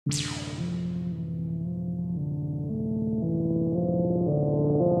Ya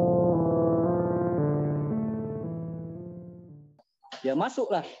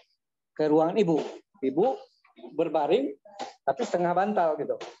masuklah ke ruangan ibu. Ibu berbaring tapi setengah bantal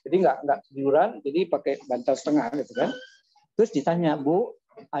gitu. Jadi nggak tiduran, jadi pakai bantal setengah gitu kan. Terus ditanya, Bu,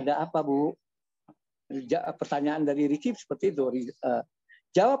 ada apa Bu? Pertanyaan dari Riki seperti itu.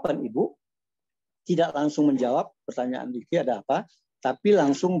 Jawaban ibu tidak langsung menjawab pertanyaan Riki ada apa, tapi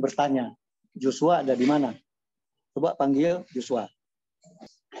langsung bertanya, Joshua ada di mana? Coba panggil Joshua.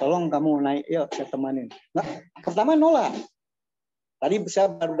 Tolong kamu naik, yuk saya temanin. Nah, pertama nolak. Tadi saya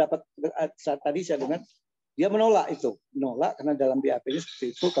baru dapat, tadi saya dengar dia menolak itu, menolak karena dalam BAP ini seperti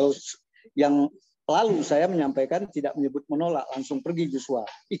itu. Kalau yang lalu saya menyampaikan tidak menyebut menolak, langsung pergi Joshua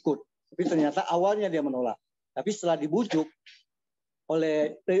ikut. Tapi ternyata awalnya dia menolak. Tapi setelah dibujuk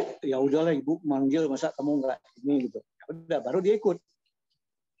oleh ya udahlah ibu manggil, masa kamu nggak ini gitu. Udah baru dia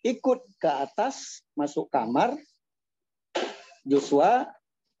ikut ke atas, masuk kamar. Joshua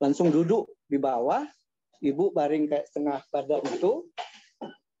langsung duduk di bawah. Ibu baring kayak setengah badan itu.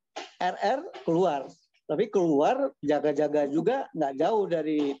 RR keluar. Tapi keluar jaga-jaga juga nggak jauh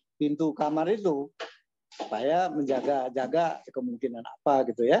dari pintu kamar itu. Supaya menjaga-jaga kemungkinan apa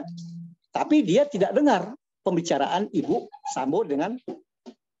gitu ya. Tapi dia tidak dengar pembicaraan ibu Sambo dengan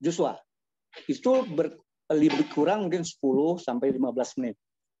Joshua. Itu lebih kurang mungkin 10 sampai 15 menit.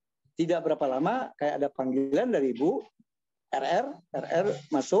 Tidak berapa lama kayak ada panggilan dari ibu RR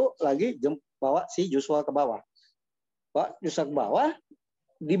masuk lagi bawa si Joshua ke bawah. Bawa Joshua ke bawah,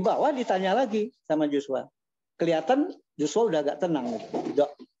 di bawah ditanya lagi sama Joshua. Kelihatan Joshua udah agak tenang.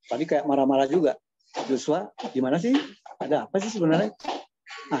 Udah, tadi kayak marah-marah juga. Joshua, gimana sih? Ada apa sih sebenarnya?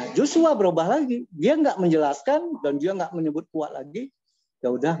 Nah, Joshua berubah lagi. Dia nggak menjelaskan dan dia nggak menyebut kuat lagi.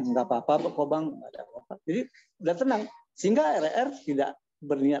 Ya udah, nggak apa-apa kok bang, nggak ada apa-apa. Jadi udah tenang. Sehingga RR tidak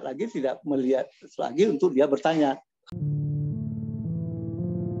berniat lagi, tidak melihat lagi untuk dia bertanya.